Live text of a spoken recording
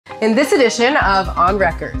In this edition of On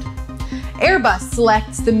Record, Airbus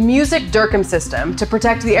selects the music DIRCM system to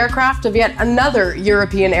protect the aircraft of yet another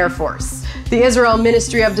European Air Force. The Israel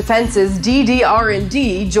Ministry of Defense's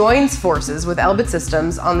DDR&D joins forces with Elbit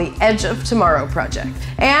Systems on the Edge of Tomorrow project.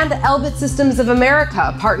 And Elbit Systems of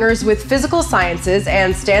America partners with Physical Sciences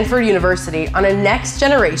and Stanford University on a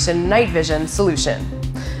next-generation night vision solution.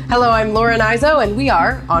 Hello, I'm Lauren Izo, and we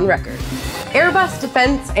are On Record. Airbus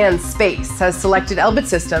Defence and Space has selected Elbit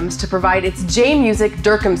Systems to provide its J-Music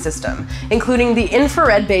DIRCM system, including the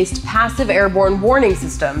infrared-based passive airborne warning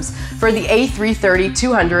systems for the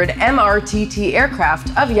A330-200 MRTT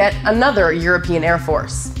aircraft of yet another European Air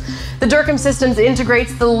Force. The DIRCM systems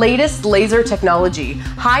integrates the latest laser technology,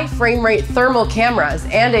 high frame rate thermal cameras,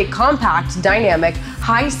 and a compact, dynamic,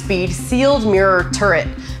 high-speed sealed mirror turret,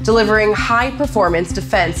 delivering high-performance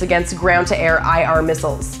defense against ground-to-air IR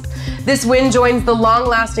missiles. This win joins the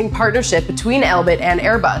long-lasting partnership between Elbit and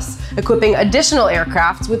Airbus, equipping additional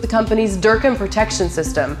aircraft with the company's DIRCM protection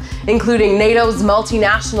system, including NATO's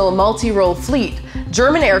multinational multi-role fleet,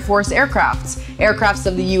 German Air Force aircrafts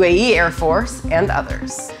of the UAE Air Force, and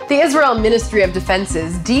others. The Israel Ministry of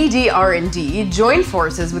Defense's DDR&D joined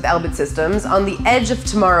forces with Elbit Systems on the Edge of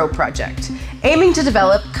Tomorrow project, aiming to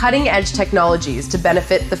develop cutting-edge technologies to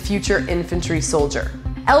benefit the future infantry soldier.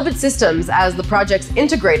 Elbit Systems, as the project's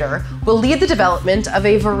integrator, will lead the development of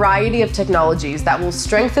a variety of technologies that will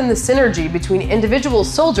strengthen the synergy between individual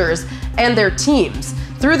soldiers and their teams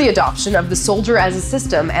through the adoption of the soldier as a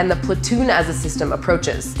system and the platoon as a system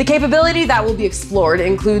approaches. The capability that will be explored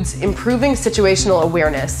includes improving situational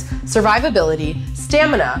awareness, survivability,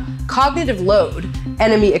 stamina, cognitive load,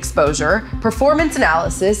 enemy exposure, performance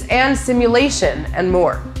analysis, and simulation, and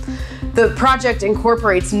more. The project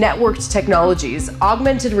incorporates networked technologies,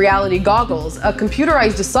 augmented reality goggles, a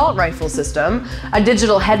computerized assault rifle system, a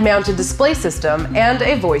digital head-mounted display system, and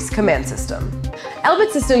a voice command system. Elbit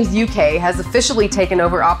Systems UK has officially taken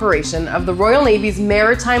over operation of the Royal Navy's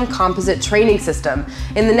Maritime Composite training system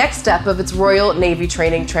in the next step of its Royal Navy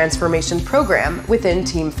Training Transformation Program within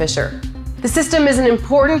Team Fisher. The system is an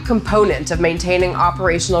important component of maintaining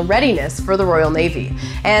operational readiness for the Royal Navy,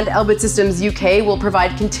 and Elbit Systems UK will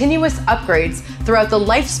provide continuous upgrades throughout the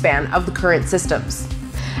lifespan of the current systems.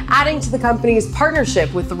 Adding to the company's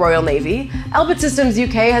partnership with the Royal Navy, Elbit Systems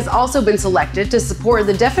UK has also been selected to support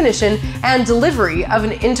the definition and delivery of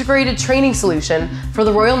an integrated training solution for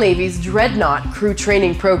the Royal Navy's Dreadnought crew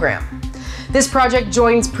training program. This project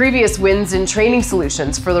joins previous wins in training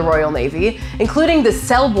solutions for the Royal Navy, including the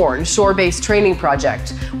Selborne shore-based training project,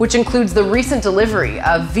 which includes the recent delivery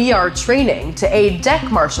of VR training to aid deck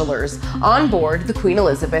marshallers on board the Queen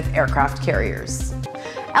Elizabeth aircraft carriers.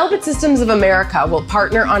 Elbit Systems of America will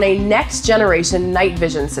partner on a next-generation night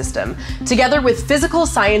vision system, together with Physical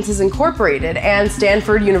Sciences Incorporated and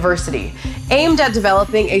Stanford University, aimed at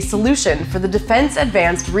developing a solution for the Defense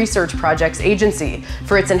Advanced Research Projects Agency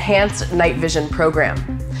for its enhanced night vision program.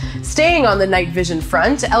 Staying on the night vision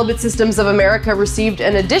front, Elbit Systems of America received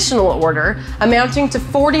an additional order amounting to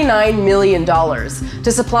 $49 million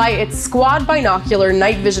to supply its squad binocular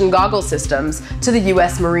night vision goggle systems to the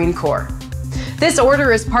U.S. Marine Corps. This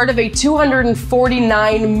order is part of a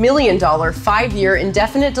 $249 million 5-year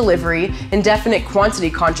indefinite delivery, indefinite quantity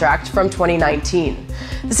contract from 2019.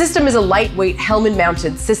 The system is a lightweight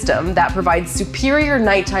helmet-mounted system that provides superior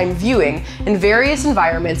nighttime viewing in various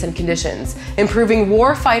environments and conditions, improving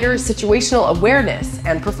warfighters' situational awareness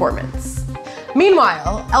and performance.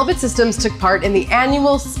 Meanwhile, Elbit Systems took part in the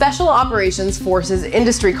annual Special Operations Forces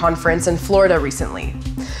Industry Conference in Florida recently.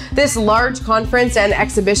 This large conference and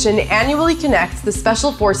exhibition annually connects the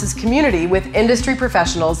Special Forces community with industry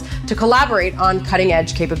professionals to collaborate on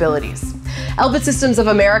cutting-edge capabilities. Elbit Systems of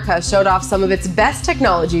America showed off some of its best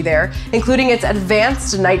technology there, including its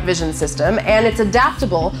advanced night vision system and its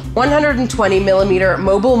adaptable 120mm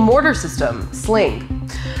mobile mortar system, Sling.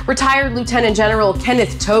 Retired Lieutenant General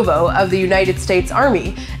Kenneth Tovo of the United States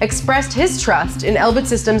Army expressed his trust in Elbit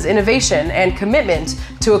Systems' innovation and commitment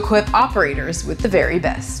to equip operators with the very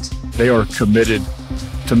best. They are committed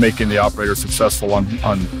to making the operator successful on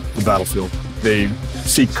the battlefield. They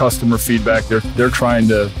seek customer feedback. They're trying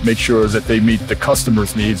to make sure that they meet the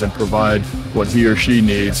customer's needs and provide what he or she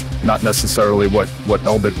needs, not necessarily what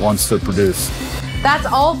Elbit wants to produce. That's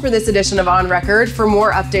all for this edition of On Record. For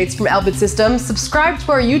more updates from Elbit Systems, subscribe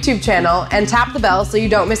to our YouTube channel and tap the bell so you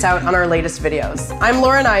don't miss out on our latest videos. I'm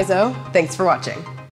Lauren Izo. Thanks for watching.